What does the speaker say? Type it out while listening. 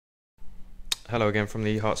Hello again from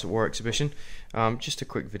the Hearts at War exhibition. Just a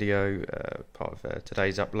quick video, part of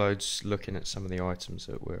today's uploads, looking at some of the items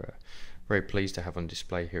that we're very pleased to have on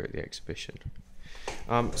display here at the exhibition.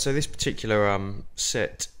 So this particular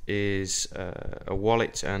set is a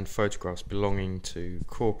wallet and photographs belonging to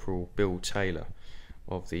Corporal Bill Taylor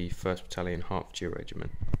of the 1st Battalion Hertfordshire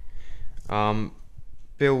Regiment.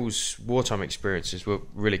 Bill's wartime experiences were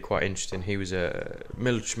really quite interesting. He was a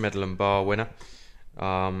military medal and bar winner.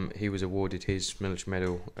 He was awarded his military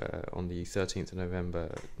medal on the 13th of November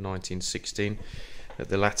 1916 at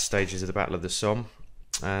the latter stages of the Battle of the Somme,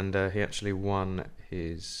 and he actually won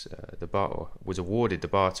his the bar, or was awarded the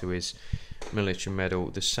bar to his military medal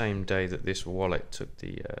the same day that this wallet took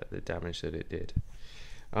the damage that it did.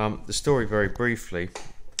 The story, very briefly,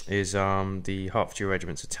 is the Hertfordshire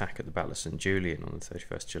Regiment's attack at the Battle of St Julian on the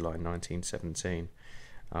 31st July 1917.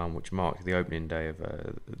 Which marked the opening day of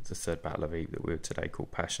the third Battle of Ypres that we would today call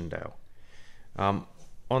Passchendaele.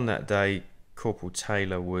 On that day, Corporal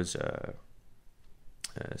Taylor was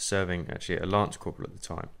serving actually a lance corporal at the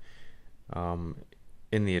time.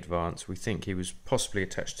 In the advance, we think he was possibly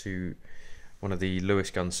attached to one of the Lewis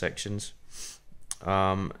gun sections,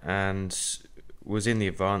 and was in the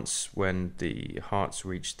advance when the Herts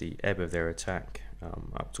reached the ebb of their attack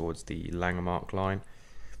up towards the Langemark line,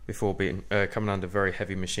 before being coming under very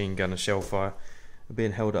heavy machine gun and shell fire, and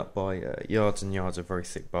being held up by yards and yards of very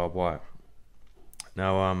thick barbed wire.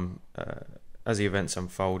 Now, as the events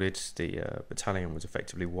unfolded, the battalion was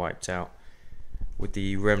effectively wiped out, with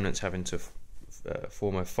the remnants having to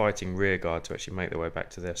form a fighting rearguard to actually make their way back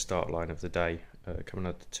to their start line of the day, coming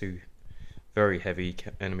under two very heavy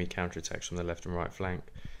enemy counterattacks from the left and right flank.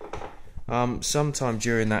 Sometime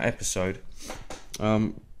during that episode,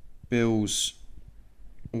 Bill's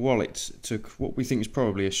wallet took what we think is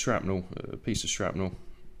probably a piece of shrapnel,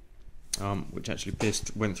 which actually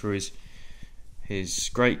went through his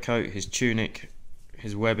greatcoat, his tunic,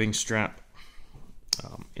 his webbing strap,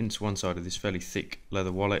 into one side of this fairly thick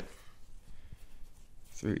leather wallet,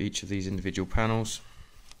 through each of these individual panels,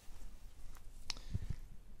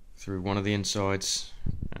 through one of the insides,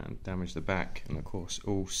 and damaged the back, and of course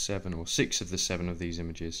all 7 or 6 of the 7 of these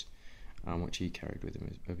images, which he carried with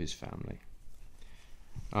him of his family.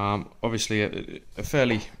 Obviously a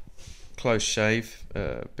fairly close shave.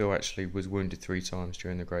 Bill actually was wounded 3 times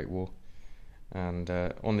during the Great War, and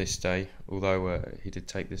on this day, although he did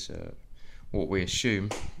take this, what we assume,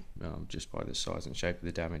 just by the size and shape of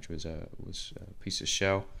the damage, was a piece of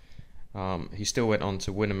shell, he still went on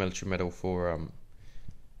to win a military medal for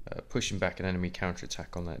pushing back an enemy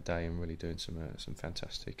counterattack on that day and really doing some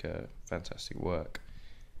fantastic work.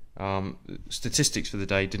 Statistics for the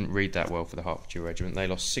day didn't read that well for the Hertfordshire Regiment. They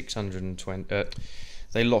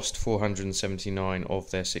lost 479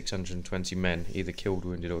 of their 620 men, either killed,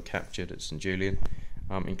 wounded or captured at St Julian,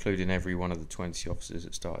 including every one of the 20 officers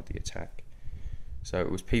that started the attack. So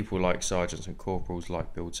it was people like sergeants and corporals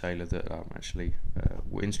like Bill Taylor that actually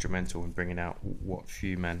were instrumental in bringing out what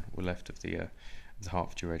few men were left of the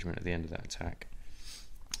Hertfordshire Regiment at the end of that attack.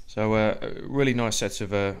 So a really nice set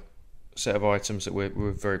of items that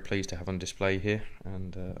we're very pleased to have on display here,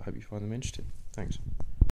 and I hope you find them interesting. Thanks.